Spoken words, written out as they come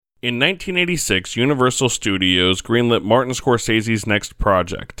In 1986, Universal Studios greenlit Martin Scorsese's next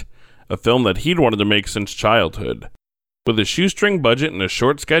project, a film that he'd wanted to make since childhood. With a shoestring budget and a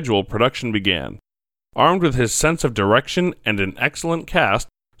short schedule, production began. Armed with his sense of direction and an excellent cast,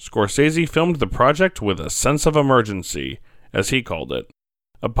 Scorsese filmed the project with a sense of emergency, as he called it.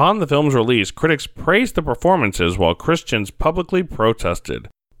 Upon the film's release, critics praised the performances while Christians publicly protested.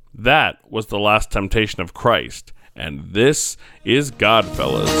 That was The Last Temptation of Christ, and this is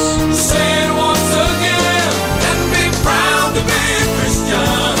Godfellas. Say it once again and be proud to be a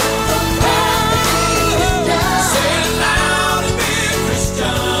Christian. Say it loud and be a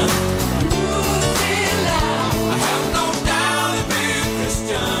Christian. I have no doubt to be a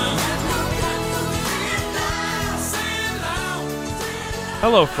Christian. Say it loud.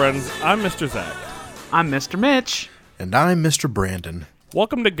 Hello, friends. I'm Mr. Zach. I'm Mr. Mitch. And I'm Mr. Brandon.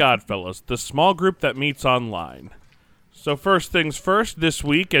 Welcome to Godfellas, the small group that meets online. So first things first, this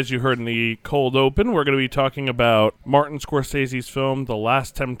week, as you heard in the cold open, we're going to be talking about Martin Scorsese's film, The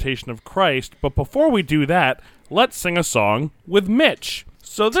Last Temptation of Christ. But before we do that, let's sing a song with Mitch.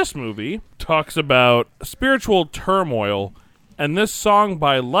 So this movie talks about spiritual turmoil, and this song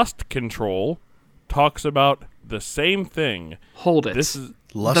by Lust Control talks about the same thing. Hold it. This is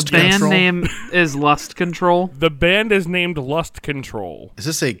Lust the band Control? name is Lust Control. the band is named Lust Control. Is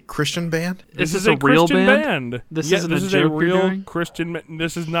this a Christian band? This is is a real Christian band? This isn't this a is joke a you're real doing? Christian.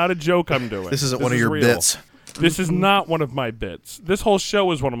 This is not a joke I'm doing. This isn't one of your real. bits. This is not one of my bits. This whole show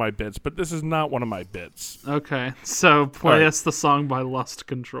is one of my bits, but this is not one of my bits. Okay, so play Alright. us the song by Lust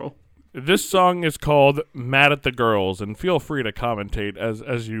Control. This song is called "Mad at the Girls," and feel free to commentate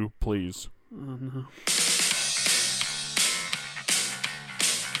as you please.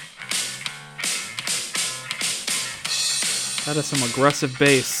 That is some aggressive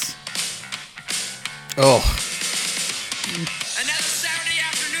bass. Oh, Another Saturday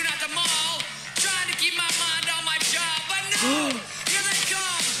afternoon at the mall, trying to keep my mind on my job, but no! Here they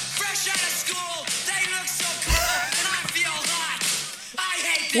come, fresh out of school. They look so cool, and I feel hot. I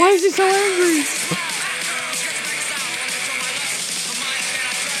hate Why is he so angry?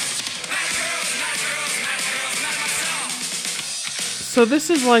 So this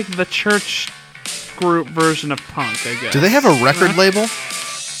is like the church group version of punk, I guess. do they have a record label?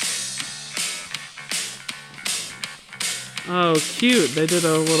 Oh, cute. They did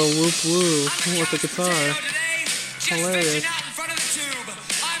a little whoop-woo with the guitar. Hilarious.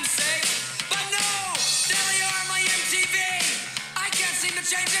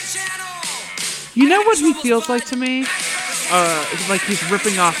 You know what he feels like to me? Like he's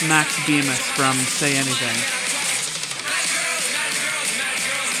ripping off Max Bemis from Say Anything.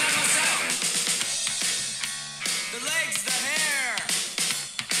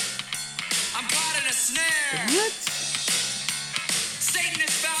 What? Satan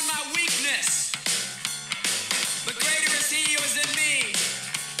has found my weakness. But greater is he who is in me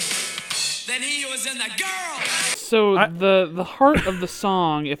than he who is in the girl. So the heart of the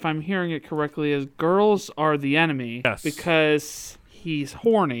song, if I'm hearing it correctly, is girls are the enemy. Yes. Because he's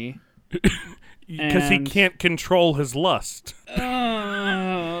horny. Because he And- can't control his lust. This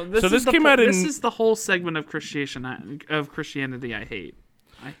So is this the came po- out in- This is the whole segment of Christianity I hate.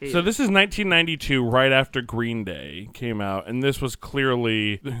 I hate So it. this is 1992, right after Green Day came out, and this was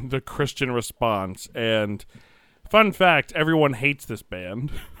clearly the Christian response. And fun fact, everyone hates this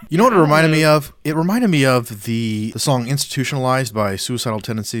band. You know what it reminded me of? It reminded me of the song Institutionalized by Suicidal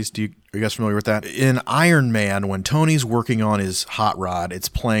Tendencies. Are you guys familiar with that? In Iron Man, when Tony's working on his hot rod, it's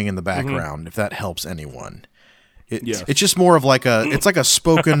playing in the background, if that helps anyone. Yes. It's just more of like it's like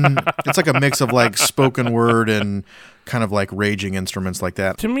a mix of like spoken word and kind of like raging instruments like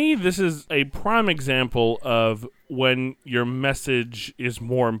that. To me, this is a prime example of when your message is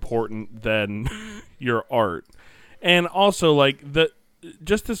more important than your art. And also, like,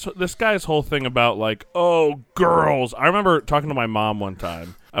 this guy's whole thing about, like, oh, girls. I remember talking to my mom one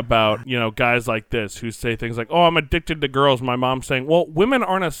time about, guys like this who say things like, oh, I'm addicted to girls. My mom saying, well, women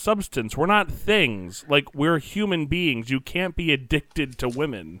aren't a substance. We're not things. Like, we're human beings. You can't be addicted to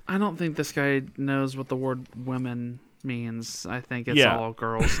women. I don't think this guy knows what the word women means. I think it's Yeah. all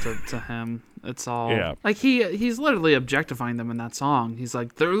girls to him. It's all Yeah. like he's literally objectifying them in that song. He's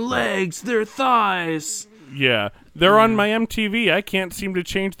like, their legs, their thighs. Yeah, they're on my MTV. I can't seem to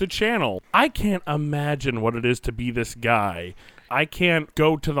change the channel. I can't imagine what it is to be this guy. I can't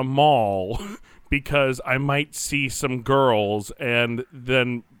go to the mall because I might see some girls and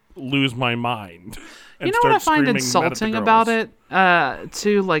then lose my mind. And You know what I start find screaming, "Mad at the insulting girls." about it?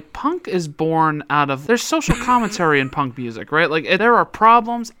 Too, like, punk is born out of... There's social commentary in punk music, right? Like, if there are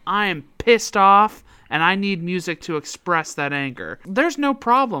problems, I am pissed off, and I need music to express that anger. There's no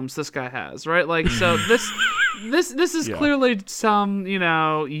problems this guy has, right? Like, so this is clearly some,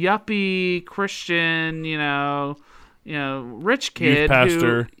 yuppie Christian, rich kid Youth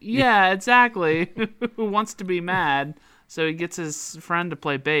pastor. Exactly, who wants to be mad. So he gets his friend to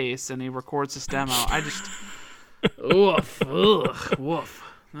play bass, and he records this demo. I just, woof.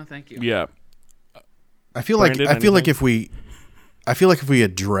 No, thank you. Yeah. I feel like if we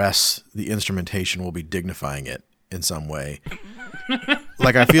address the instrumentation, we'll be dignifying it in some way.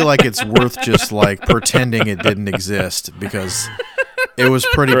 Like, I feel like it's worth just like pretending it didn't exist because it was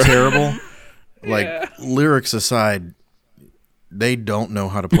pretty terrible. Like, lyrics aside, they don't know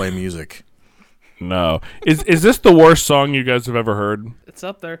how to play music. No. Is this the worst song you guys have ever heard? It's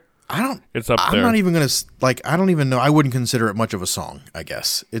up there. It's up there. I'm not even going to, I don't even know. I wouldn't consider it much of a song, I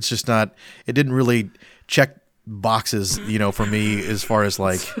guess. It's just not, it didn't really check boxes, for me as far as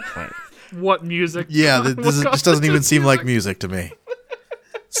like. What music? Yeah, this just doesn't even seem like music to me.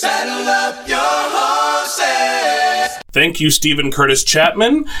 Saddle up your horses. Thank you, Stephen Curtis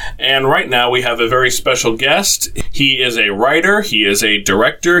Chapman. And right now we have a very special guest. He is a writer, he is a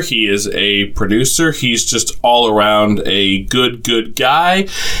director, he is a producer. He's just all around a good guy.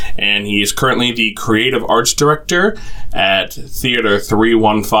 And he is currently the creative arts director at Theater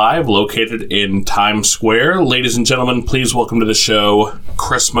 315, located in Times Square. Ladies and gentlemen, please welcome to the show,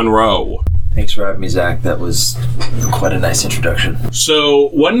 Chris Monroe. Thanks for having me, Zach. That was quite a nice introduction. So,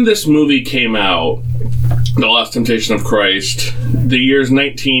 when this movie came out, The Last Temptation of Christ, the year's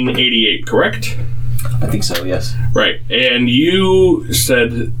 1988, correct? I think so, yes. Right. And you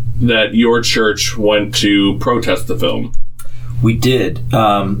said that your church went to protest the film. We did.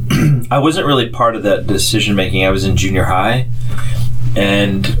 I wasn't really part of that decision making. I was in junior high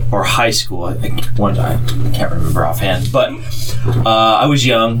or high school. I can't remember offhand, but I was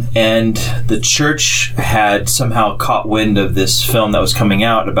young, and the church had somehow caught wind of this film that was coming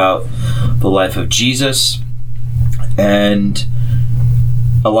out about the life of Jesus, and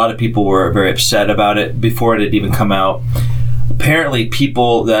a lot of people were very upset about it before it had even come out. Apparently,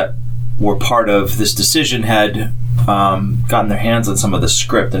 people that were part of this decision had gotten their hands on some of the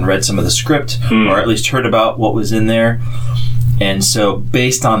script and read some of the script, or at least heard about what was in there. And so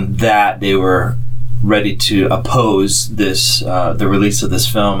based on that, they were ready to oppose this, the release of this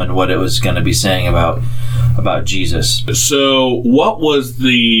film and what it was going to be saying about Jesus. So what do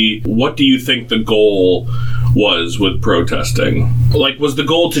you think the goal was with protesting? Like, was the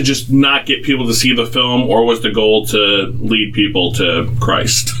goal to just not get people to see the film, or was the goal to lead people to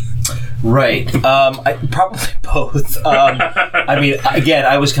Christ? Right. Probably both. I mean, again,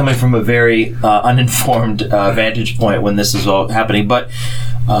 I was coming from a very uninformed vantage point when this was all happening. But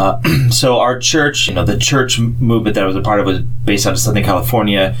so our church, the church movement that I was a part of was based out of Southern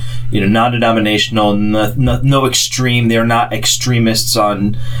California, non-denominational, no extreme. They're not extremists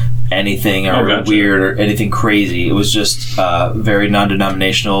on anything or weird or anything crazy. It was just very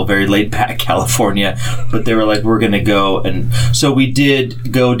non-denominational, very laid-back California. But they were like, we're going to go. And so we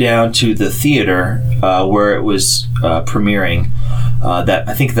did go down to the theater where it was premiering. That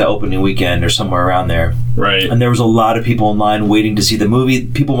I think the opening weekend or somewhere around there. Right. And there was a lot of people in line waiting to see the movie.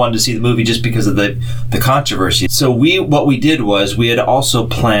 People wanted to see the movie just because of the controversy. So what we did was we had also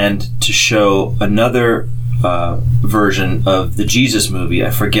planned to show another version of the Jesus movie. I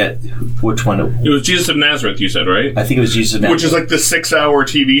forget which one. It was Jesus of Nazareth, you said, right? I think it was Jesus of Nazareth. Which is like the 6-hour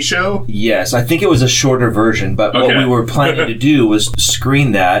TV show? Yes, I think it was a shorter version, but what we were planning to do was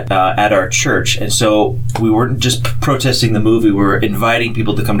screen that at our church. And so we weren't just protesting the movie, we were inviting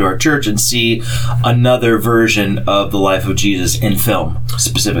people to come to our church and see another version of the life of Jesus in film,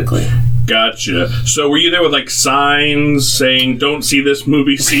 specifically. Gotcha. So were you there with like signs saying, don't see this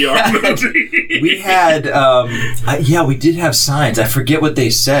movie, see our movie? We had, we did have signs. I forget what they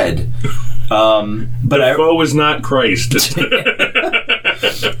said. But the foe is not Christ. This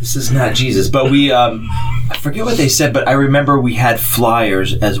is not Jesus. But we, I forget what they said, but I remember we had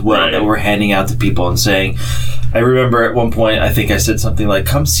flyers as well that we're handing out to people and saying, I remember at one point, I think I said something like,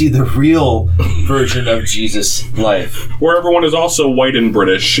 come see the real version of Jesus' life. Where everyone is also white and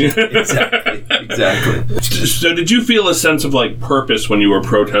British. Exactly. So did you feel a sense of like purpose when you were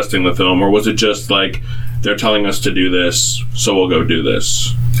protesting the film, or was it just like, they're telling us to do this, so we'll go do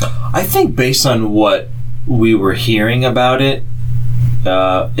this? I think based on what we were hearing about it,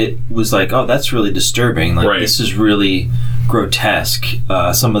 it was like, oh, that's really disturbing. Like, this is really grotesque.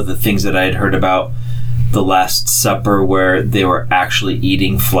 Some of the things that I had heard about the Last Supper, where they were actually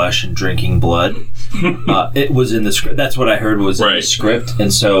eating flesh and drinking blood, it was in the script. That's what I heard was in the script.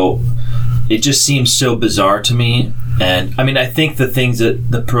 And so it just seems so bizarre to me. And I mean, I think the things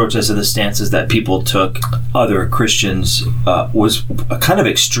that the protests and the stances that people took, other Christians, was kind of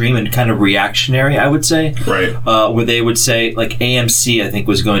extreme and kind of reactionary, I would say. Right. Where they would say, like, AMC, I think,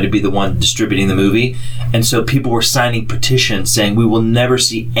 was going to be the one distributing the movie. And so people were signing petitions saying, we will never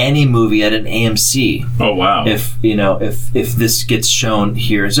see any movie at an AMC. Oh, wow. If this gets shown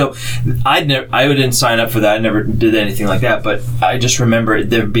here. So I didn't sign up for that. I never did anything like that. But I just remember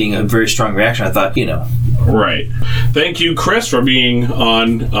there being a very strong reaction. I thought, Right. Thank you, Chris, for being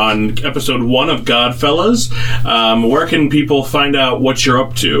on episode 1 of Godfellas. Where can people find out what you're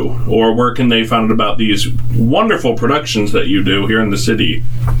up to? Or where can they find out about these wonderful productions that you do here in the city?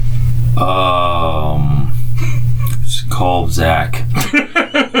 It's called Zach.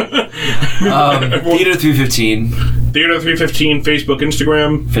 Theater 315. Theater 315, Facebook,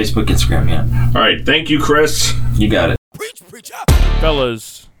 Instagram, yeah. All right. Thank you, Chris. You got it.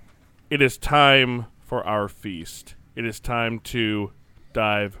 Fellas, it is time for our feast. It is time to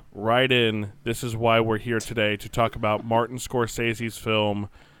dive right in. This is why we're here today, to talk about Martin Scorsese's film,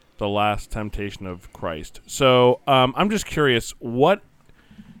 The Last Temptation of Christ. So, I'm just curious, what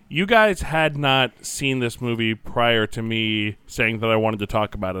you guys had not seen this movie prior to me saying that I wanted to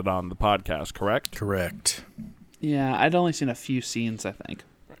talk about it on the podcast, correct? Correct. Yeah, I'd only seen a few scenes, I think.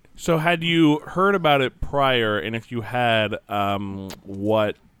 So had you heard about it prior, and if you had,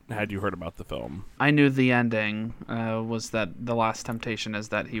 what had you heard about the film? I knew the ending was that the last temptation is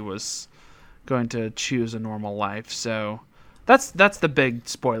that he was going to choose a normal life. So that's the big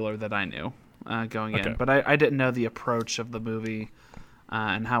spoiler that I knew going in. But I didn't know the approach of the movie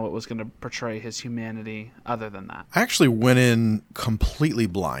and how it was going to portray his humanity other than that. I actually went in completely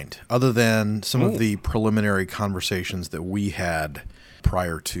blind, other than some of the preliminary conversations that we had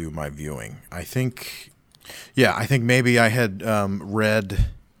prior to my viewing. I think maybe I had read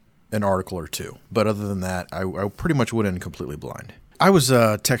an article or two, but other than that, I pretty much went in completely blind. I was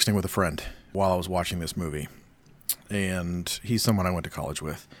texting with a friend while I was watching this movie, and he's someone I went to college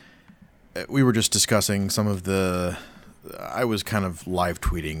with. We were just discussing some of I was kind of live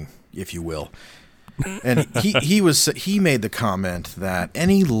tweeting, if you will, and he made the comment that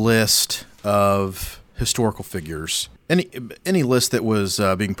any list of historical figures, any list that was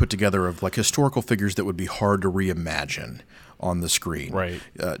being put together of like historical figures that would be hard to reimagine on the screen. Right.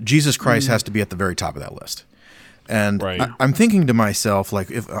 Jesus Christ has to be at the very top of that list. And right. I'm thinking to myself, like,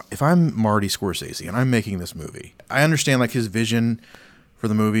 if I'm Marty Scorsese and I'm making this movie, I understand like his vision for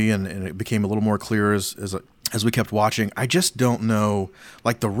the movie, and it became a little more clear as we kept watching. I just don't know,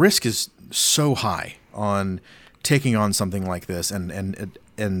 like, the risk is so high on taking on something like this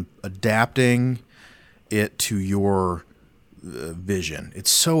and adapting it to your vision.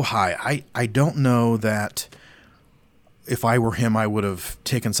 It's so high. I don't know that if I were him, I would have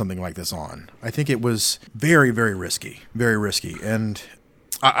taken something like this on. I think it was very, very risky, and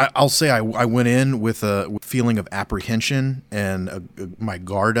I'll say I went in with a feeling of apprehension and my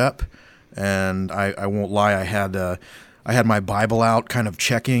guard up, and I won't lie, I had my Bible out, kind of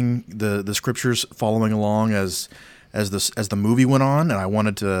checking the scriptures, following along as the movie went on, and I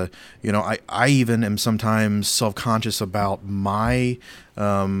wanted to, I even am sometimes self-conscious about my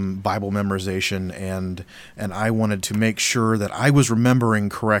Bible memorization, and I wanted to make sure that I was remembering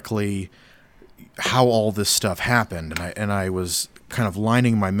correctly how all this stuff happened, and I was kind of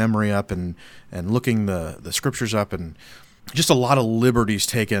lining my memory up and looking the scriptures up, and just a lot of liberties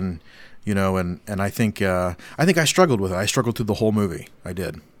taken, and I think I struggled with it. I struggled through the whole movie. I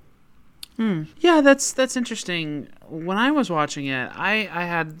did. Yeah, that's interesting. When I was watching it, I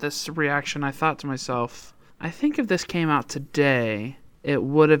had this reaction. I thought to myself, I think if this came out today, it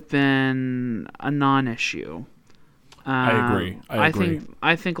would have been a non-issue. I agree.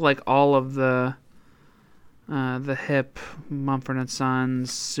 I think like all of the hip Mumford &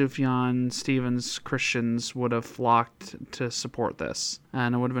 Sons, Sufjan Stevens Christians would have flocked to support this,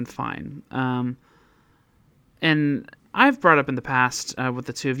 and it would have been fine. And I've brought up in the past with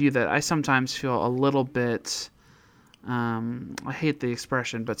the two of you that I sometimes feel a little bit, I hate the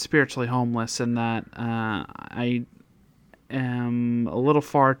expression, but spiritually homeless, in that I am a little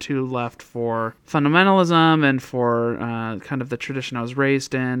far too left for fundamentalism and for kind of the tradition I was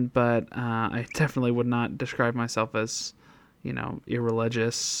raised in, but I definitely would not describe myself as,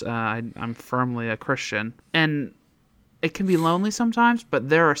 irreligious. I'm firmly a Christian. And it can be lonely sometimes, but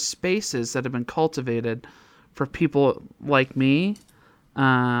there are spaces that have been cultivated for people like me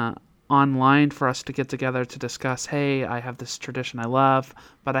online for us to get together to discuss, hey, I have this tradition I love,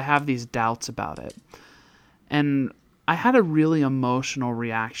 but I have these doubts about it. And I had a really emotional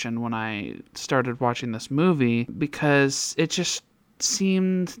reaction when I started watching this movie, because it just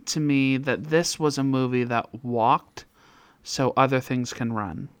seemed to me that this was a movie that walked so other things can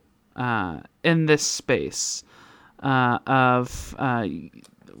run in this space of,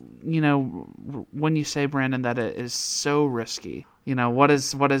 when you say, Brandon, that it is so risky, what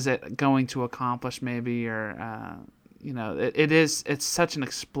is it going to accomplish maybe, or, it's such an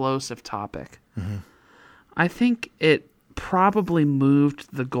explosive topic. Mm-hmm. I think it probably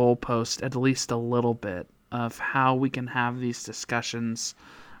moved the goalpost at least a little bit of how we can have these discussions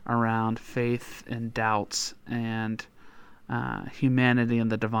around faith and doubts and humanity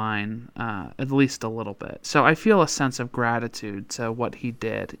and the divine, at least a little bit. So I feel a sense of gratitude to what he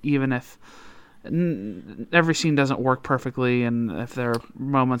did, even if every scene doesn't work perfectly, and if there are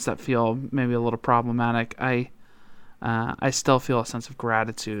moments that feel maybe a little problematic, I still feel a sense of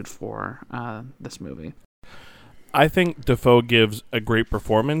gratitude for this movie. I think Dafoe gives a great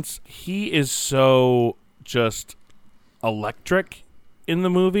performance. He is so just electric in the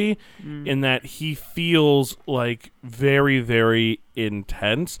movie, in that he feels like very, very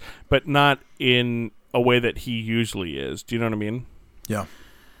intense, but not in a way that he usually is. Do you know what I mean? Yeah.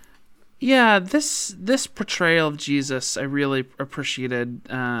 Yeah, this portrayal of Jesus I really appreciated,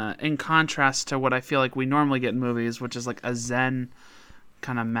 in contrast to what I feel like we normally get in movies, which is like a Zen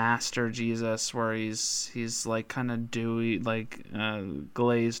kind of master Jesus, where he's like kind of dewy, like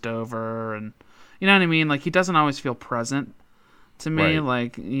glazed over, and you know what I mean? Like, he doesn't always feel present to me. Right.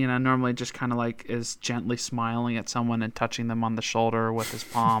 Like, normally just kind of like is gently smiling at someone and touching them on the shoulder with his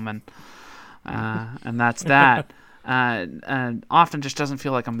palm, and that's that. And often just doesn't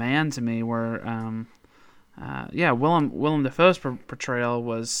feel like a man to me. Where, Willem Dafoe's portrayal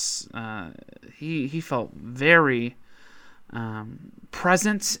was he felt very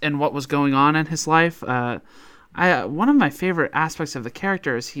present in what was going on in his life. One of my favorite aspects of the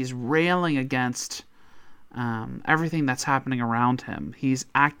character is he's railing against everything that's happening around him. He's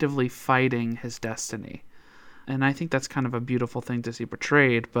actively fighting his destiny. And I think that's kind of a beautiful thing to see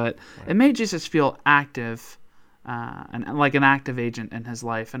portrayed, but it made Jesus feel active, and like an active agent in his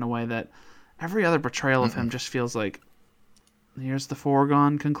life, in a way that every other portrayal of him just feels like, here's the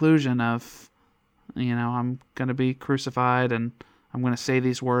foregone conclusion of, I'm going to be crucified, and I'm going to say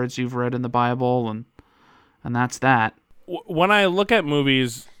these words you've read in the Bible, and that's that. When I look at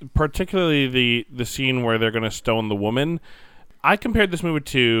movies, particularly the scene where they're going to stone the woman, I compared this movie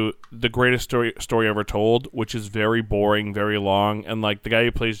to The Greatest Story Ever Told, which is very boring, very long, and like the guy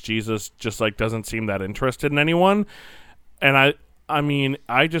who plays Jesus just like doesn't seem that interested in anyone. And I mean,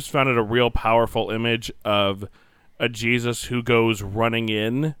 I just found it a real powerful image of a Jesus who goes running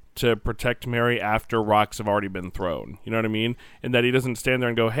in to protect Mary after rocks have already been thrown. You know what I mean? And that he doesn't stand there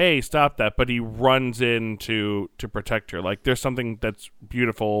and go, "Hey, stop that," but he runs in to protect her. Like, there's something that's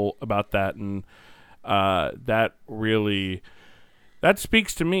beautiful about that, and that really, that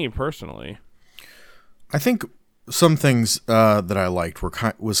speaks to me personally. I think some things that I liked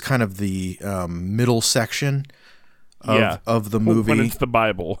was kind of the middle section of the movie. When it's the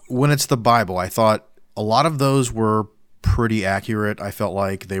Bible. When it's the Bible, I thought a lot of those were pretty accurate. I felt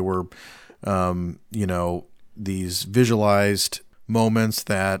like they were, these visualized moments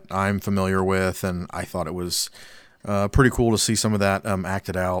that I'm familiar with, and I thought it was pretty cool to see some of that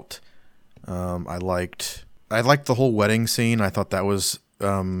acted out. I liked the whole wedding scene. I thought that was,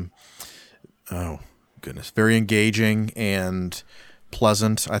 very engaging and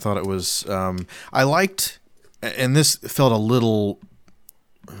pleasant. I thought it was, I liked, and this felt a little,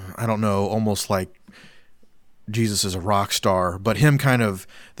 I don't know, almost like Jesus is a rock star, but him kind of,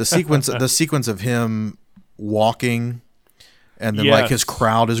 the sequence of him walking, and then like his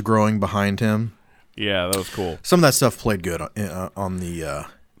crowd is growing behind him. Yeah, that was cool. Some of that stuff played good on the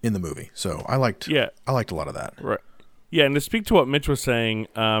in the movie, so I liked a lot of that. Right. Yeah, and to speak to what Mitch was saying,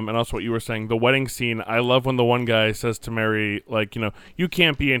 and also what you were saying, the wedding scene, I love when the one guy says to Mary, like, you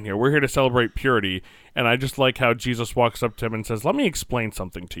can't be in here. We're here to celebrate purity. And I just like how Jesus walks up to him and says, "Let me explain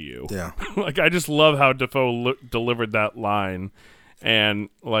something to you." Yeah. Like, I just love how Dafoe delivered that line. And,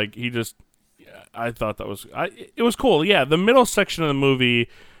 like, I thought that was, it was cool. Yeah, the middle section of the movie,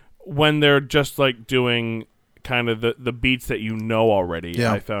 when they're just, like, doing kind of the beats that you know already,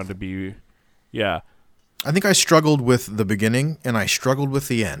 I found to be, I think I struggled with the beginning and I struggled with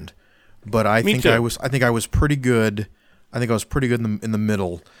the end, but I think I was pretty good. I think I was pretty good in the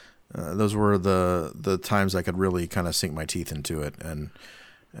middle. Those were the times I could really kind of sink my teeth into it and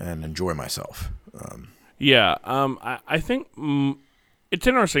enjoy myself. I think it's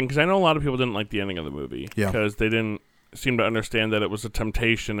interesting because I know a lot of people didn't like the ending of the movie because they didn't seem to understand that it was a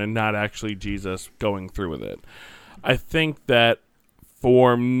temptation and not actually Jesus going through with it. I think that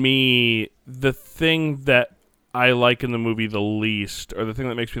for me, the thing that I like in the movie the least, or the thing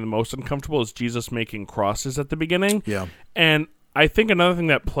that makes me the most uncomfortable, is Jesus making crosses at the beginning. Yeah. And I think another thing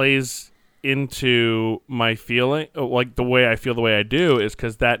that plays into my feeling, like the way I feel the way I do, is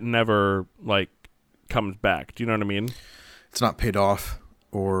because that never, like, comes back. Do you know what I mean? It's not paid off,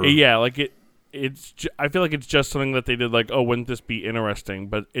 or Yeah, like I feel like it's just something that they did, like, oh, wouldn't this be interesting?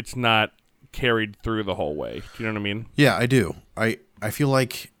 But it's not carried through the whole way. Do you know what I mean? Yeah, I do. I feel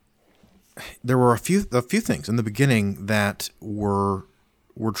like there were a few things in the beginning that were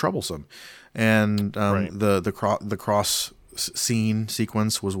troublesome, and Right. the cross scene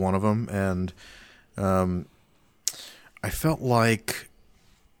sequence was one of them, and I felt like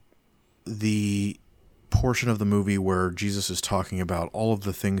the portion of the movie where Jesus is talking about all of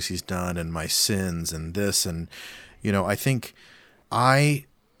the things he's done and my sins and this, and I think I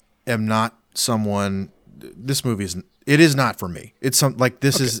am not someone. This movie is not for me. It's some like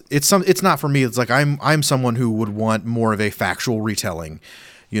this is it's not for me. It's like I'm someone who would want more of a factual retelling.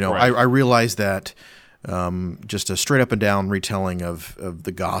 Right. I realize that just a straight up and down retelling of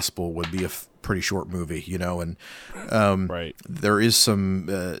the gospel would be a pretty short movie, and Right. there is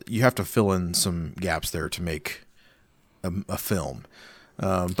some you have to fill in some gaps there to make a film.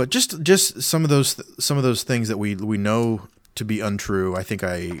 But just some of those things that we know to be untrue, I think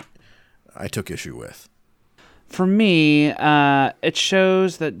I took issue with. For me, it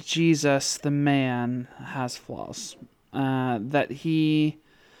shows that Jesus, the man, has flaws. That he,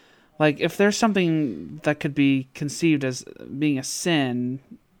 like, if there's something that could be conceived as being a sin,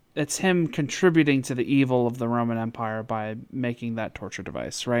 it's him contributing to the evil of the Roman Empire by making that torture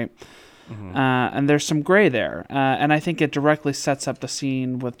device, right? And there's some gray there. And I think it directly sets up the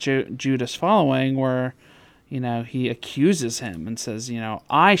scene with Judas following, where he accuses him and says,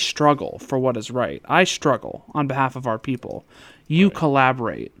 I struggle for what is right. I struggle on behalf of our people. You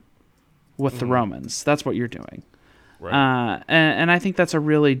collaborate with the Romans. That's what you're doing. Right. And I think that's a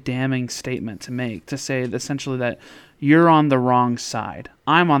really damning statement to make, to say essentially that you're on the wrong side.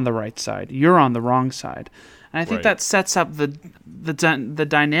 I'm on the right side. You're on the wrong side. And I think Right. that sets up the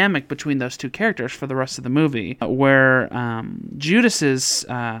dynamic between those two characters for the rest of the movie, where Judas's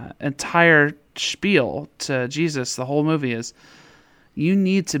entire spiel to Jesus, the whole movie, is you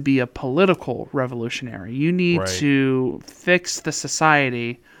need to be a political revolutionary. You need Right. to fix the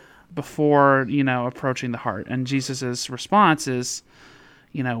society before approaching the heart. And Jesus's response is,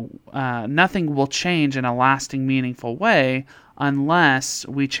 nothing will change in a lasting, meaningful way unless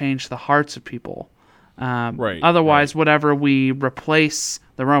we change the hearts of people. Right, Otherwise, whatever we replace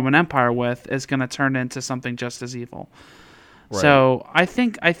the Roman Empire with is going to turn into something just as evil. Right. So I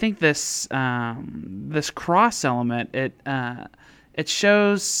think this this cross element, it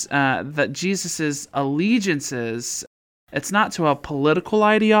shows that Jesus's allegiances, it's not to a political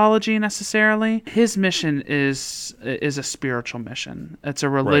ideology necessarily. His mission is a spiritual mission. It's a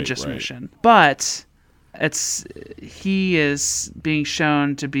religious right. mission, but he is being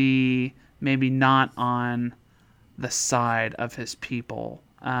shown to be maybe not on the side of his people,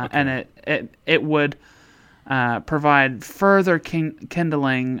 and it would provide further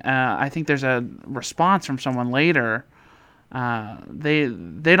kindling. I think there's a response from someone later.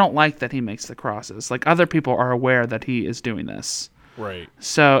 They don't like that he makes the crosses. Like, other people are aware that he is doing this. Right.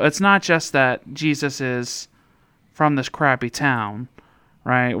 So it's not just that Jesus is from this crappy town,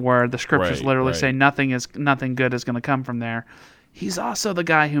 right, where the scriptures Right, literally right. say nothing good is going to come from there. He's also the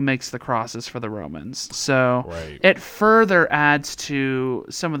guy who makes the crosses for the Romans. So Right. it further adds to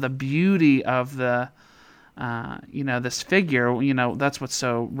some of the beauty of the, this figure. That's what's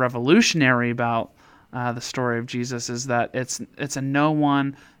so revolutionary about the story of Jesus, is that it's a no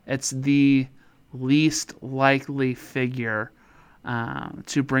one. It's the least likely figure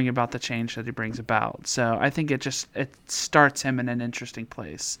to bring about the change that he brings about. So I think it starts him in an interesting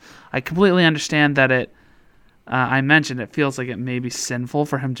place. I completely understand that I mentioned it feels like it may be sinful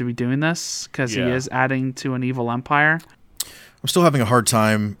for him to be doing this because he Yeah. is adding to an evil empire. I'm still having a hard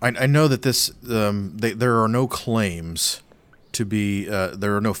time. I know that this there are no claims to be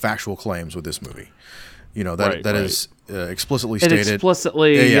there are no factual claims with this movie. Right, that right. is explicitly It stated.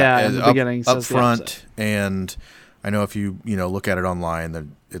 explicitly, in the beginning up says the front, opposite. and I know if you look at it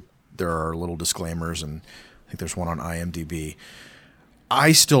online, there are little disclaimers, and I think there's one on IMDb.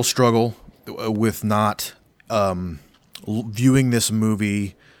 I still struggle with not viewing this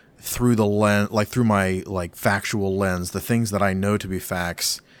movie through the lens, through my factual lens, the things that I know to be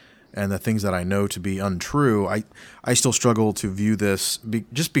facts and the things that I know to be untrue. I still struggle to view this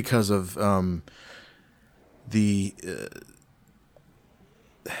just because of the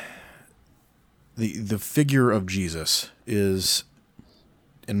figure of Jesus is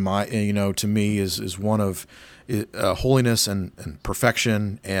to me is one of holiness and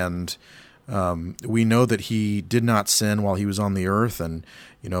perfection, and we know that he did not sin while he was on the earth, and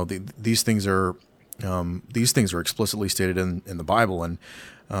these things are explicitly stated in the Bible, and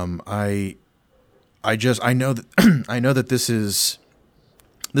I know that I know that this is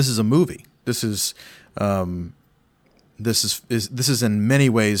a movie. This is in many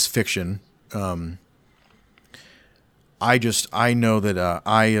ways fiction. I know that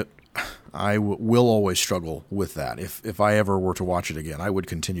I will always struggle with that. If I ever were to watch it again, I would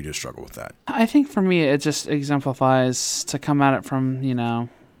continue to struggle with that. I think for me, it just exemplifies, to come at it from,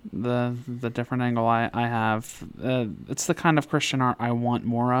 the different angle I have. It's the kind of Christian art I want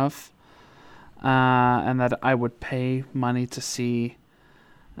more of, and that I would pay money to see,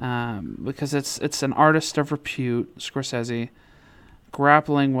 because it's an artist of repute, Scorsese,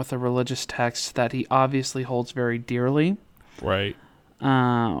 grappling with a religious text that he obviously holds very dearly. Right.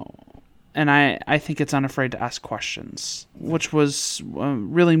 And I think it's unafraid to ask questions, which was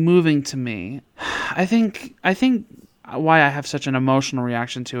really moving to me. I think why I have such an emotional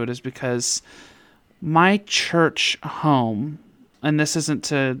reaction to it is because my church home, and this isn't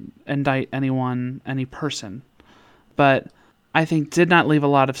to indict any person, but I think did not leave a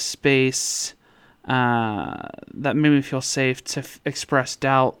lot of space that made me feel safe to express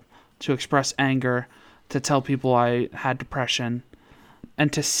doubt, to express anger, to tell people I had depression,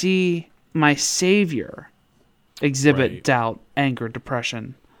 and to see my Savior exhibit Right. doubt, anger,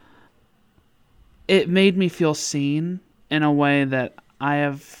 depression. It made me feel seen in a way that I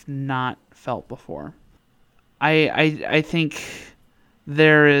have not felt before. I think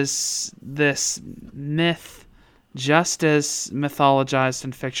there is this myth, just as mythologized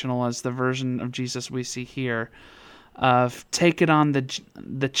and fictional as the version of Jesus we see here, of take it on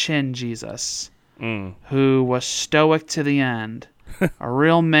the chin Jesus, who was stoic to the end, a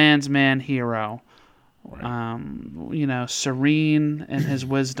real man's man hero, serene in his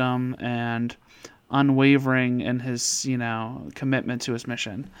wisdom and unwavering in his, commitment to his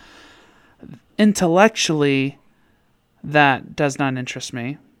mission. Intellectually, that does not interest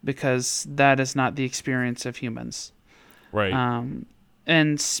me, because that is not the experience of humans. Right.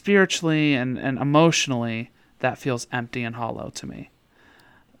 And spiritually and emotionally, that feels empty and hollow to me.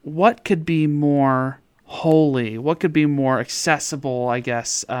 What could be more holy? What could be more accessible, I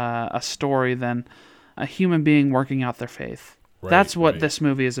guess, a story than a human being working out their faith? Right, That's what right. this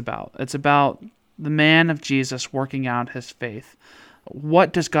movie is about. It's about the man of Jesus working out his faith.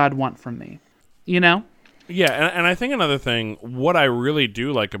 What does God want from me? Yeah, and I think another thing, what I really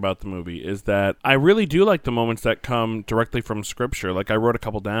do like about the movie is that I really do like the moments that come directly from Scripture. Like, I wrote a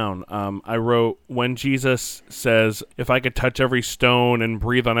couple down. I wrote, when Jesus says, if I could touch every stone and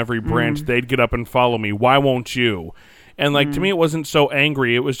breathe on every branch, they'd get up and follow me. Why won't you? And, to me, it wasn't so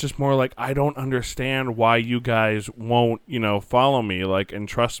angry. It was just more like, I don't understand why you guys won't, follow me, and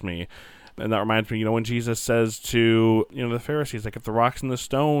trust me. And that reminds me, when Jesus says to, the Pharisees, if the rocks and the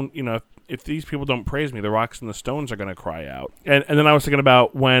stone, if these people don't praise me, the rocks and the stones are going to cry out. And then I was thinking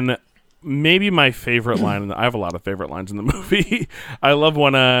about when maybe my favorite line, and I have a lot of favorite lines in the movie. I love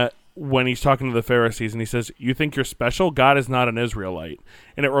when he's talking to the Pharisees and he says, you think you're special? God is not an Israelite.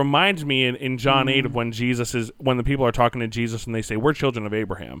 And it reminds me in John 8 of when the people are talking to Jesus and they say, we're children of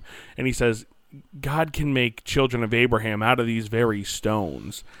Abraham. And he says, God can make children of Abraham out of these very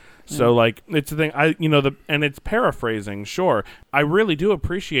stones. So, it's the thing, and it's paraphrasing, sure. I really do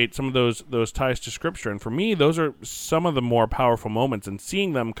appreciate some of those ties to Scripture, and for me, those are some of the more powerful moments, and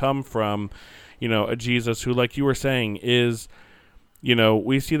seeing them come from, a Jesus who, like you were saying, is,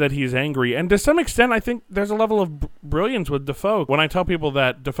 we see that he's angry, and to some extent, I think there's a level of brilliance with Dafoe. When I tell people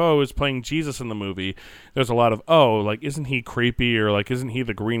that Dafoe is playing Jesus in the movie, there's a lot of, isn't he creepy, or, isn't he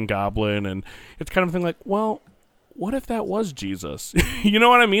the Green Goblin, and it's kind of thing well, what if that was Jesus? You know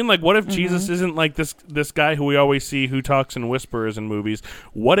what I mean? What if Jesus isn't this guy who we always see who talks in whispers in movies?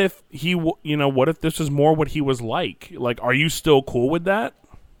 What if what if this is more what he was like? Are you still cool with that?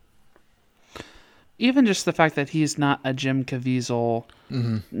 Even just the fact that he's not a Jim Caviezel,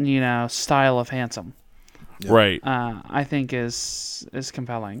 style of handsome. Yeah. Right. I think is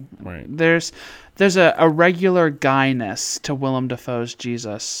compelling. Right. There's a regular guyness to Willem Dafoe's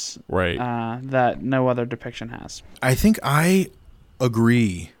Jesus, Right. that no other depiction has. I think I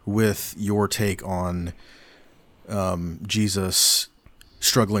agree with your take on Jesus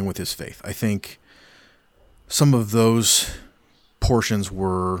struggling with his faith. I think some of those portions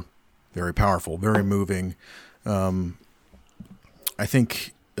were very powerful, very moving. I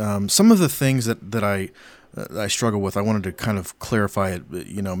think some of the things that I struggle with, I wanted to kind of clarify it,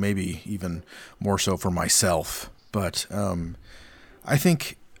 maybe even more so for myself. But I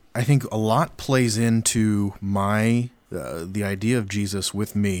think I think a lot plays into my the idea of Jesus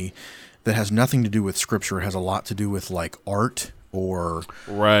with me that has nothing to do with Scripture. It has a lot to do with like art or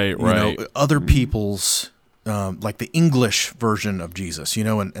Right. you know, other people's like the English version of Jesus, you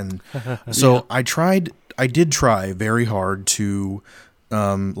know, and so I did try very hard to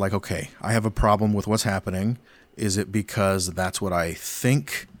like, okay, I have a problem with what's happening. Is it because that's what I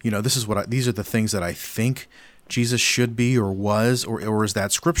think? You know, these are the things that I think Jesus should be or was, or is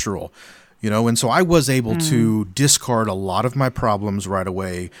that scriptural? You know, and so I was able to discard a lot of my problems right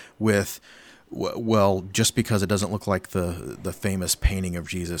away with, well, just because it doesn't look like the famous painting of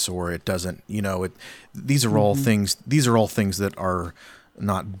Jesus, or it doesn't, you know, these are all things that are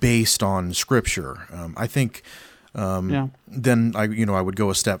not based on Scripture. I think then I would go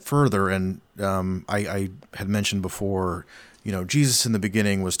a step further, and I had mentioned before, you know, Jesus in the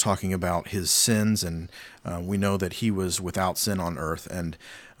beginning was talking about his sins, and we know that he was without sin on earth, and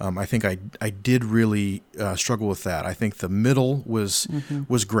I think I did really struggle with that. I think the middle was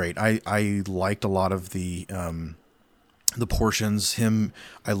great. I liked a lot of the portions.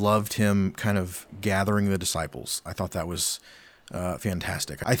 I loved him kind of gathering the disciples. I thought that was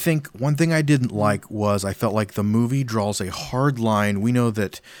fantastic. I think one thing I didn't like was I felt like the movie draws a hard line. We know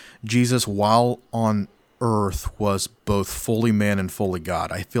that Jesus, while on earth, was both fully man and fully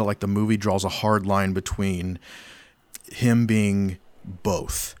God. I feel like the movie draws a hard line between him being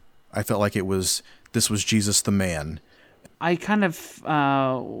both. I felt like this was Jesus the man. I kind of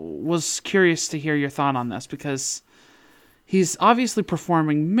was curious to hear your thought on this because he's obviously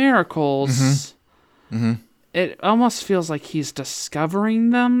performing miracles. It almost feels like he's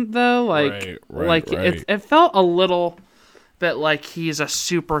discovering them, though. Like, Right. It felt a little bit like he's a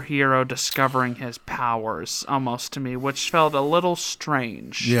superhero discovering his powers, almost to me, which felt a little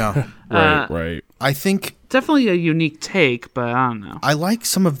strange. Yeah. Right. I think Definitely a unique take, but I don't know. I like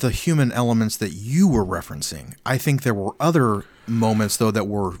some of the human elements that you were referencing. I think there were other moments, though, that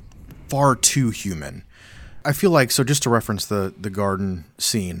were far too human. I feel like, so just to reference the garden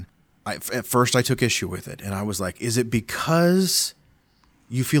scene, at first I took issue with it, and I was like, is it because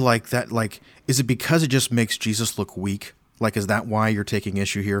you feel like that, like, is it because it just makes Jesus look weak? Like, is that why you're taking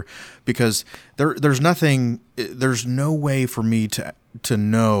issue here? Because there's no way for me to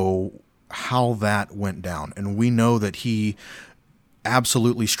know how that went down. And we know that he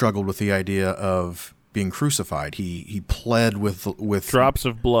absolutely struggled with the idea of being crucified. He pled with Drops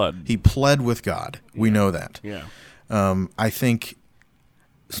of blood. He pled with God. We know that. Yeah. I think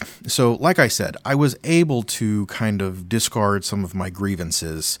so. Like I said, I was able to kind of discard some of my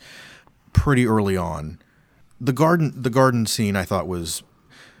grievances pretty early on. The garden scene I thought was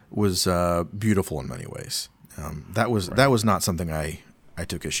beautiful in many ways. That was not something I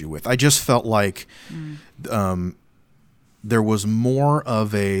took issue with. I just felt like there was more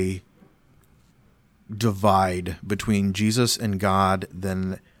of a divide between Jesus and God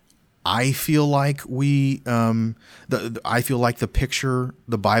than I feel like I feel like the picture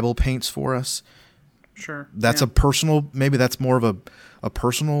the Bible paints for us. Sure. That's maybe that's more of a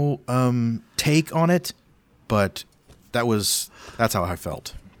personal take on it, but that's how I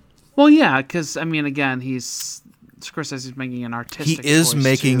felt. Well, yeah, because, I mean, again, Scorsese's making an artistic choice. He is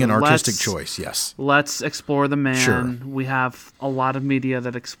making too. an artistic choice, yes. Let's explore the man. Sure. We have a lot of media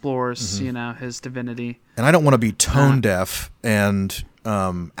that explores, his divinity. And I don't want to be tone deaf and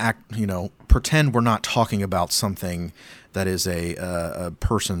pretend we're not talking about something that is a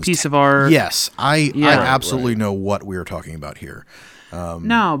person's Piece of art. Yes, I absolutely know what we're talking about here.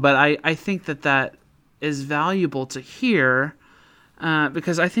 No, but I think that is valuable to hear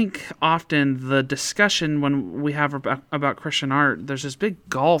because I think often the discussion when we have about Christian art, there's this big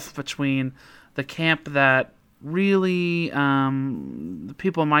gulf between the camp that really the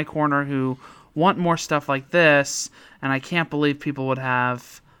people in my corner who want more stuff like this, and I can't believe people would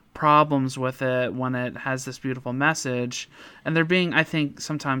have problems with it when it has this beautiful message, and they're being, I think,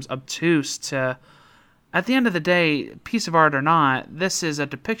 sometimes obtuse to, at the end of the day, piece of art or not, this is a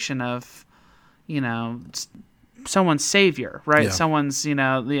depiction of, someone's savior, right? Yeah. Someone's,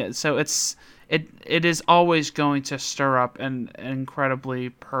 so it is always going to stir up an incredibly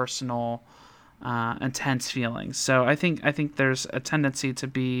personal, intense feelings. So I think there's a tendency to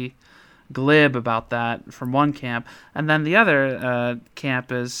be glib about that from one camp, and then the other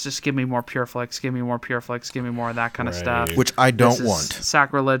camp is just give me more pure flicks, give me more pure flicks, give me more of that kind of stuff, which I don't This is want.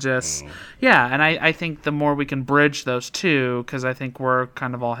 sacrilegious. Yeah, and I think the more we can bridge those two, because I think we're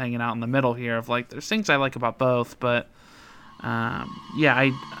kind of all hanging out in the middle here of like there's things I like about both, but I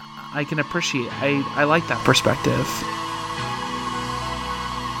can appreciate I like that perspective.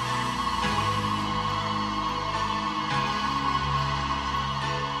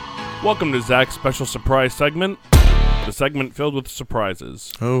 Welcome to Zach's special surprise segment, the segment filled with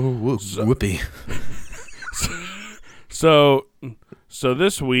surprises. Oh, whoopee. So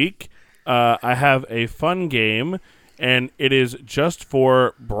this week, I have a fun game, and it is just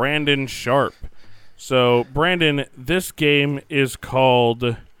for Brandon Sharp. So, Brandon, this game is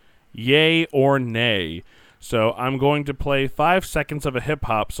called Yay or Nay. So, I'm going to play 5 seconds of a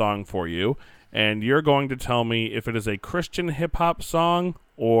hip-hop song for you, and you're going to tell me if it is a Christian hip-hop song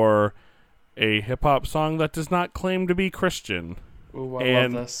or a hip-hop song that does not claim to be Christian. Ooh, I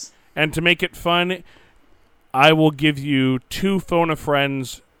love this. And to make it fun, I will give you 2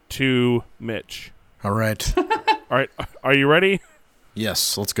 phone-a-friends to Mitch. All right. All right, are you ready?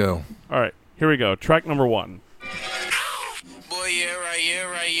 Yes, let's go. All right, here we go. Track number 1. Boy, yeah, right, yeah,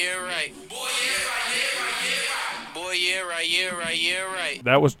 right, yeah, right. Boy, yeah, right, yeah, right, yeah, right. Boy, yeah, right, yeah, right, yeah, right.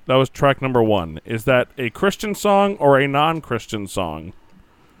 That was track number 1. Is that a Christian song or a non-Christian song?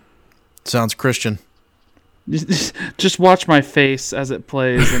 Sounds Christian. Just watch my face as it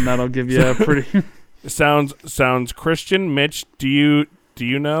plays, and that'll give you a pretty. Sounds Christian. Mitch, do you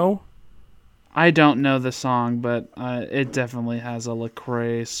know? I don't know the song, but it definitely has a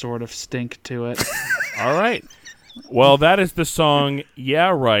Lecrae sort of stink to it. All right. Well, that is the song "Yeah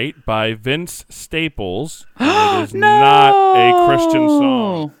Right" by Vince Staples. And it is not a Christian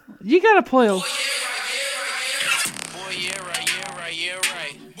song. You gotta play. Boy, yeah, right, yeah, right, yeah,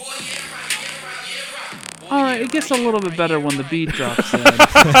 right. Boy, yeah, right, yeah, right, yeah, right. All right, it gets a little bit better when the beat drops in.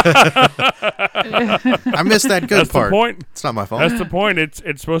 I missed that good That's part. the point. It's not my fault. That's the point. It's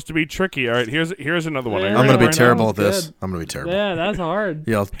supposed to be tricky. All right, here's another one. Are you Yeah. I'm ready going to be right now? terrible at That was this. good. I'm going to be terrible. Yeah, that's hard.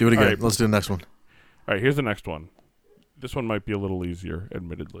 Yeah, I'll do it again. All right. Let's do the next one. All right, here's the next one. This one might be a little easier,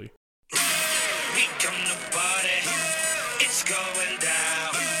 admittedly. We come to party, it's going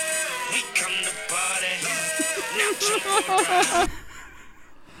down. We come to party, now jump around.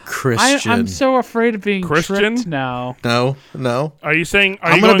 Christian. I'm so afraid of being Christian? tricked now. No. Are you saying? Are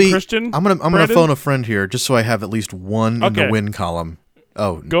I'm you gonna going be Christian? I'm gonna Brandon? phone a friend here just so I have at least one in Okay. the win column.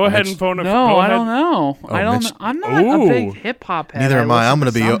 Oh, Go ahead Mitch- and phone a. No, go I ahead. don't know. I don't. Mitch- I'm not Ooh. a big hip hop head. Neither am I. I'm listen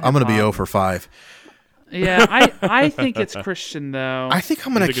gonna be. to some I'm gonna be hip-hop. 0 for 5. Yeah, I think it's Christian though. I think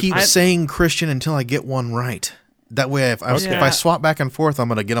I'm gonna think it's keep Christian? saying Christian until I get one right. That way, if Okay. I swap back and forth, I'm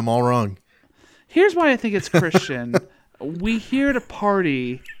gonna get them all wrong. Here's why I think it's Christian. We Here to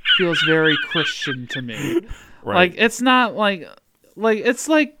Party feels very Christian to me. Right. Like it's not like it's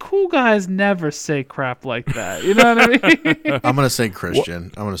like cool guys never say crap like that. You know what I mean? I'm gonna say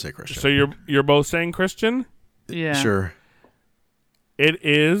Christian. I'm gonna say Christian. So you're both saying Christian? Yeah. Sure. It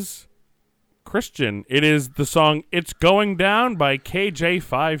is Christian. It is the song "It's Going Down" by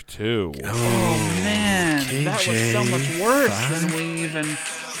KJ52. Oh man, that was so much worse than we even.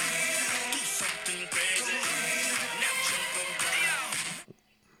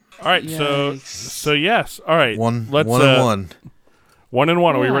 All right, Yikes. so yes. All right, One Let's, and one. 1 and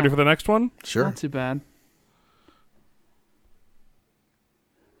 1. Are we Yeah. ready for the next one? Sure. Not too bad.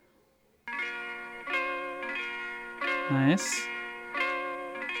 Nice.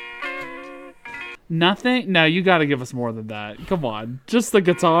 Nothing? No, you got to give us more than that. Come on. Just the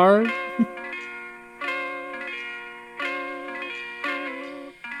guitar?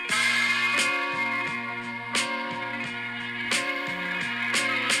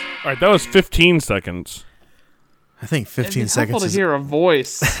 All right, that was 15 seconds. I think 15 It's helpful seconds to is. hear a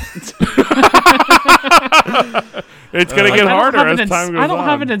voice. It's gonna Like, get I don't harder have as an time goes on. I don't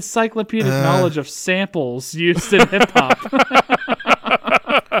have an encyclopedic knowledge of samples used in hip hop.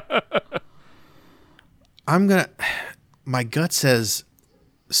 I'm gonna. My gut says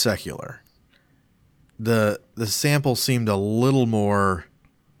secular. The sample seemed a little more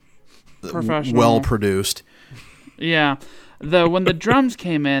Professional. well produced. Yeah. When the drums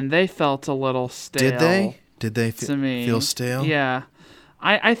came in, they felt a little stale. Did they? Did they To me. feel stale? Yeah.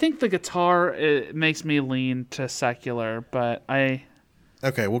 I think the guitar it makes me lean to secular, but I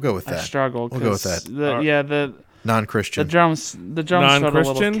Okay, we'll go with that. struggle. We'll go with 'cause that. The Non-Christian. drums felt a little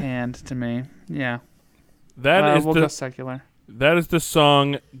Non-Christian? canned to me. Yeah. That is We'll the go secular. that is the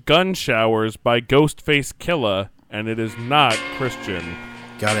song "Gun Showers" by Ghostface Killah, and it is not Christian.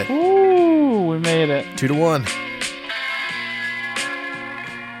 Got it. Ooh, we made it. 2-1.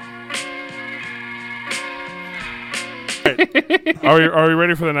 Are we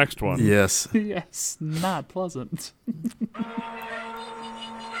ready for the next one? Yes. Yes, not pleasant.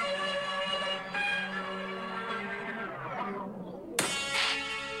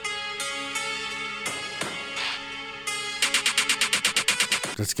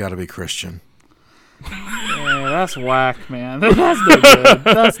 That's got to be Christian. Yeah, That's whack, man. That's no good.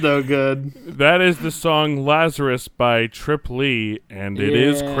 That's no good. That is the song Lazarus by Trip Lee, and it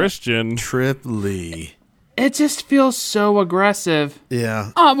is Yeah. Christian. Trip Lee. It just feels so aggressive.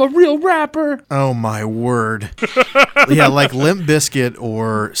 Yeah. I'm a real rapper. Oh my word. Yeah, like Limp Bizkit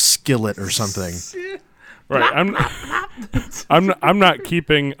or Skillet or something. Right. I'm not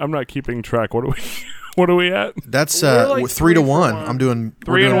keeping track. What are we at? That's We're like 3 to 3 for 1. one. I'm doing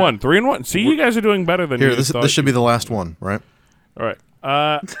 3 and 1. 3 and 1. See, you guys are doing better than Here, you this thought. should be the last one, right? All right.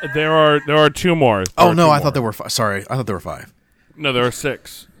 There are 2 more. Oh no, I thought there were 5. Sorry, I thought there were 5. No, there are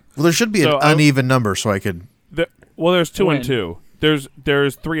 6. Well, there should be So, an uneven number so I could. Well, there's 2 When? and 2.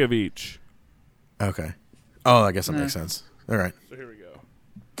 There's 3 of each. Okay. Oh, I guess that makes sense. All right. So here we go.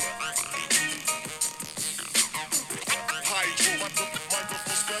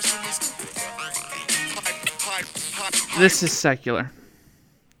 This is secular.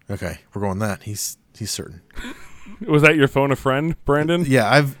 Okay, we're going that. He's certain. Was that your phone a friend, Brandon?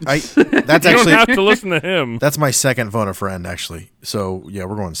 Yeah, that's You don't actually have to listen to him. that's my second phone a friend actually. So yeah,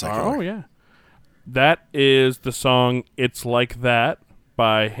 we're going secular. Oh yeah. That is the song "It's Like That"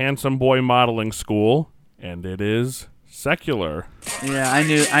 by Handsome Boy Modeling School, and it is secular. Yeah, I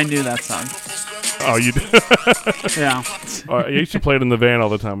knew that song. Oh, you did? Yeah. I used to play it in the van all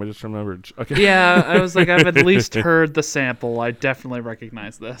the time. I just remembered. Okay. Yeah, I was like, I've at least heard the sample. I definitely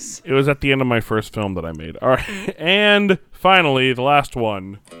recognize this. It was at the end of my first film that I made. All right. And finally, the last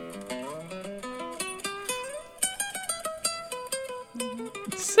one.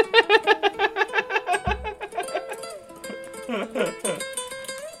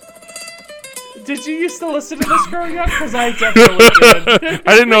 Did you used to listen to this growing up? Because I definitely did.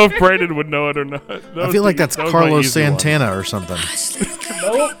 I didn't know if Brandon would know it or not. I feel like that's that was my Carlos easy one. Santana or something.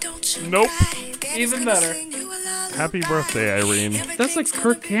 Nope. Even better. Happy birthday, Irene. That's like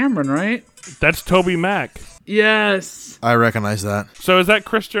Kirk Cameron, right? That's Toby Mac. Yes. I recognize that. So is that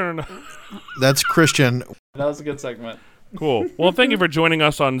Christian or not? That's Christian. That was a good segment. Cool. Well, thank you for joining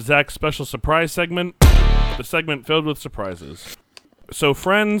us on Zach's special surprise segment, the segment filled with surprises. So,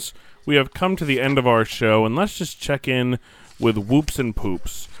 friends, we have come to the end of our show, and let's just check in with whoops and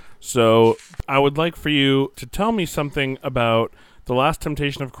poops. So, I would like for you to tell me something about The Last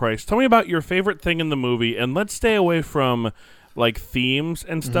Temptation of Christ. Tell me about your favorite thing in the movie, and let's stay away from like themes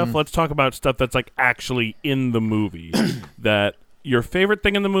and stuff. Let's talk about stuff that's like actually in the movie. That your favorite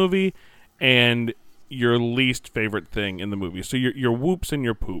thing in the movie and your least favorite thing in the movie. So your whoops and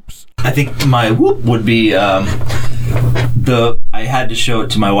your poops. I think my whoop would be I had to show it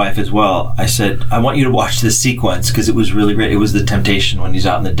to my wife as well. I said, I want you to watch this sequence because it was really great. It was the temptation when he's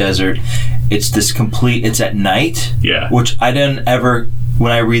out in the desert. It's at night. Yeah. Which I didn't ever,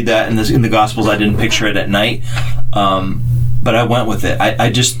 when I read that in the Gospels, I didn't picture it at night. But I went with it. I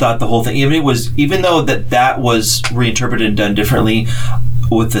just thought the whole thing, even though that was reinterpreted and done differently,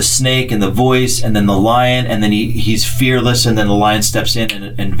 with the snake and the voice and then the lion, and then he's fearless, and then the lion steps in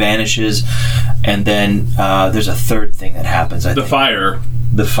and vanishes, and then there's a third thing that happens. I think. Fire.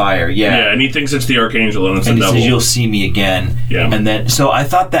 The fire, yeah. Yeah, and he thinks it's the archangel and it's And the he devil. says, "You'll see me again." Yeah. And then, so I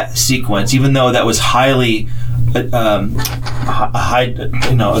thought that sequence, even though that was highly a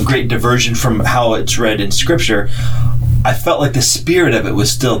great diversion from how it's read in Scripture, I felt like the spirit of it was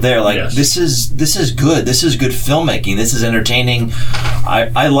still there. Like, Yes. this is good. This is good filmmaking. This is entertaining.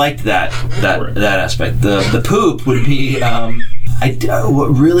 I liked that aspect. The poop would be what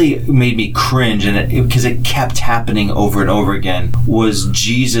really made me cringe, and because it kept happening over and over again, was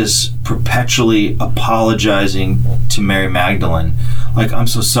Jesus perpetually apologizing to Mary Magdalene. Like, I'm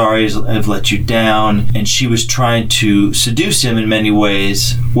so sorry I've let you down. And she was trying to seduce him in many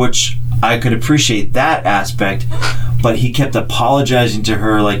ways, which I could appreciate that aspect, but he kept apologizing to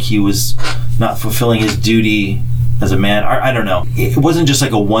her like he was not fulfilling his duty as a man. I don't know. It wasn't just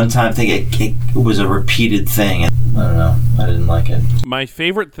like a one-time thing. It was a repeated thing. I don't know. I didn't like it. My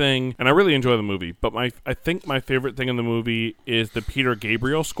favorite thing, and I really enjoy the movie, but I think my favorite thing in the movie is the Peter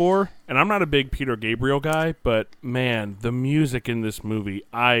Gabriel score. And I'm not a big Peter Gabriel guy, but man, the music in this movie,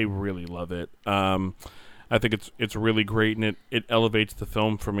 I really love it. I think it's really great, and it elevates the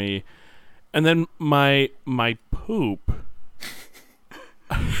film for me. And then my poop,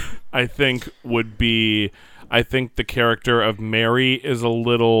 I think, would be, I think the character of Mary is a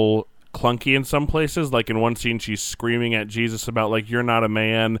little clunky in some places. Like in one scene, she's screaming at Jesus about, like, you're not a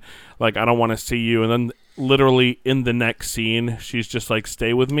man, like, I don't want to see you. And then literally in the next scene, she's just like,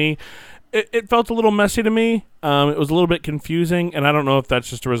 stay with me. It felt a little messy to me. It was a little bit confusing, and I don't know if that's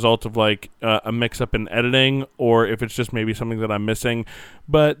just a result of like a mix-up in editing, or if it's just maybe something that I'm missing.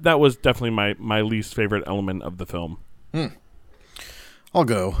 But that was definitely my least favorite element of the film. I'll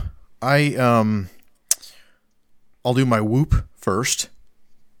go. I'll do my whoop first,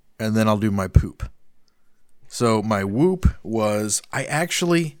 and then I'll do my poop. So my whoop was I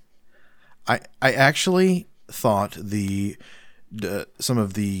actually thought some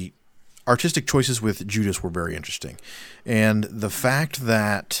of the artistic choices with Judas were very interesting, and the fact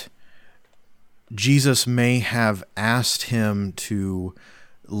that Jesus may have asked him to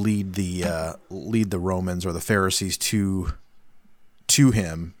lead the Romans or the Pharisees to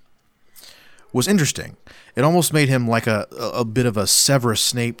him was interesting. It almost made him like a bit of a Severus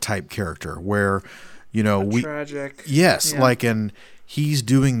Snape type character, where tragic. Yes, Yeah. and he's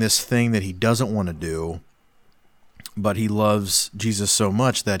doing this thing that he doesn't want to do, but he loves Jesus so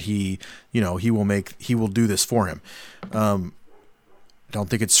much that he will do this for him. I don't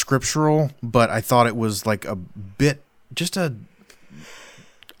think it's scriptural, but I thought it was like a bit,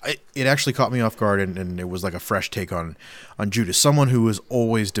 it actually caught me off guard, and it was like a fresh take on Judas, someone who is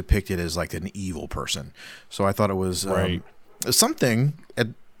always depicted as like an evil person. So I thought it was Right. Something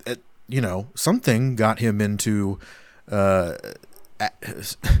something got him into.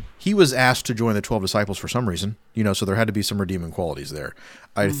 He was asked to join the 12 disciples for some reason, so there had to be some redeeming qualities there.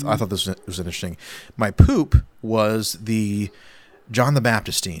 I thought this was interesting. My poop was the John the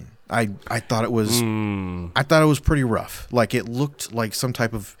Baptist scene. I thought it was pretty rough. Like, it looked like some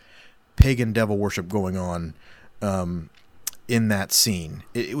type of pagan devil worship going on in that scene.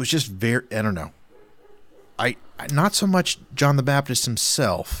 It was just very, I don't know. I not so much John the Baptist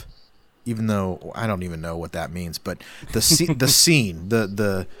himself, even though I don't even know what that means, but the scene,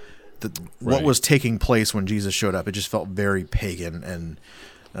 the what Right. was taking place when Jesus showed up, it just felt very pagan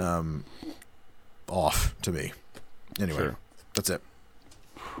and off to me. Anyway, Sure. that's it.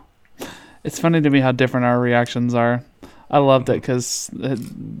 It's funny to me how different our reactions are. I loved it because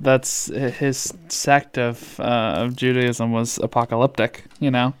that's his sect of Judaism was apocalyptic,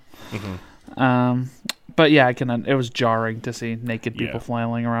 But yeah, it was jarring to see naked people Yeah.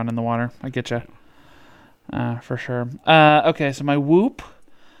 flailing around in the water. I get you, for sure. Okay, so my whoop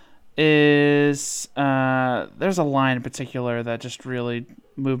is there's a line in particular that just really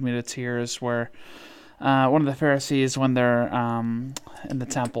moved me to tears, where one of the Pharisees, when they're in the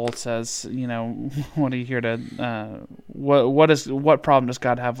temple, says, what are you here to? What problem does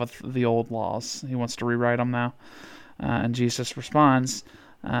God have with the old laws? He wants to rewrite them now, and Jesus responds,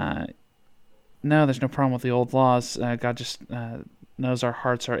 no, there's no problem with the old laws. God just knows our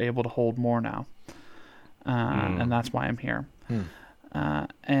hearts are able to hold more now, and that's why I'm here.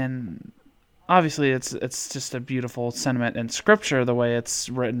 And obviously, it's just a beautiful sentiment in Scripture, the way it's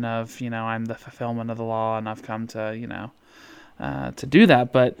written of, I'm the fulfillment of the law, and I've come to, to do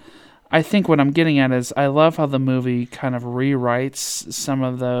that. But I think what I'm getting at is I love how the movie kind of rewrites some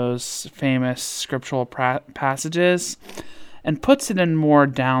of those famous scriptural passages and puts it in more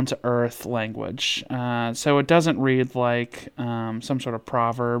down-to-earth language. So it doesn't read like some sort of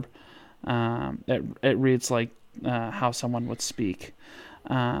proverb. It reads like how someone would speak.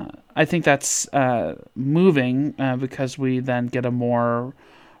 I think that's moving because we then get a more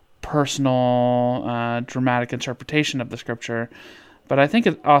personal, dramatic interpretation of the Scripture. But I think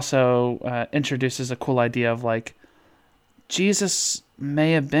it also introduces a cool idea of, like, Jesus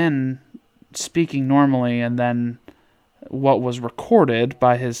may have been speaking normally, and then what was recorded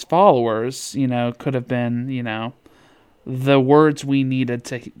by his followers, could have been, the words we needed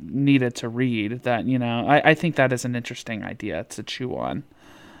to read. That, I think that is an interesting idea to chew on.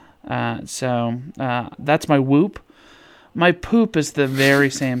 So that's my whoop. My poop is the very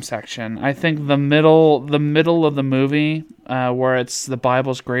same section. I think the middle of the movie, where it's the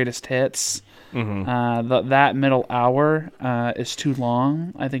Bible's greatest hits, that middle hour is too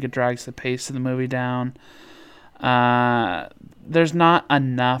long. I think it drags the pace of the movie down. There's not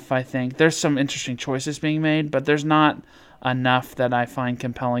enough, I think. There's some interesting choices being made, but there's not enough that I find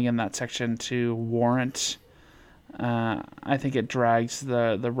compelling in that section to warrant. I think it drags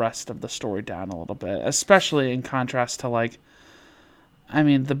the rest of the story down a little bit, especially in contrast to, like,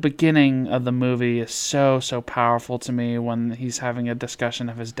 the beginning of the movie is so powerful to me when he's having a discussion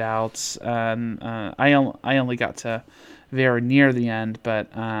of his doubts, and I only got to very near the end, but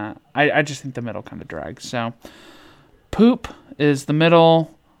I just think the middle kind of drags. So poop is the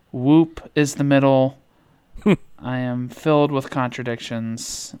middle, whoop is the middle. I am filled with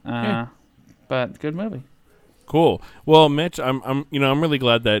contradictions, but good movie. Cool. Well, Mitch, I'm really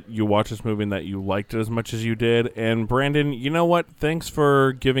glad that you watched this movie and that you liked it as much as you did. And Brandon, you know what? Thanks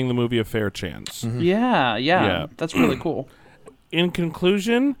for giving the movie a fair chance. Yeah, that's really cool. In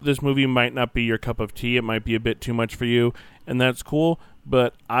conclusion, this movie might not be your cup of tea. It might be a bit too much for you, and that's cool.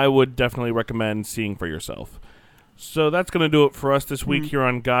 But I would definitely recommend seeing for yourself. So that's going to do it for us this week here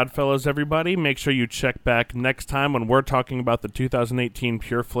on Godfellas, everybody. Make sure you check back next time when we're talking about the 2018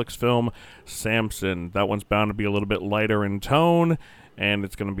 PureFlix film, Samson. That one's bound to be a little bit lighter in tone, and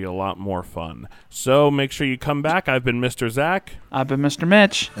it's going to be a lot more fun. So make sure you come back. I've been Mr. Zach. I've been Mr.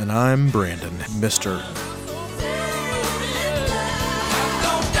 Mitch. And I'm Brandon, Mr.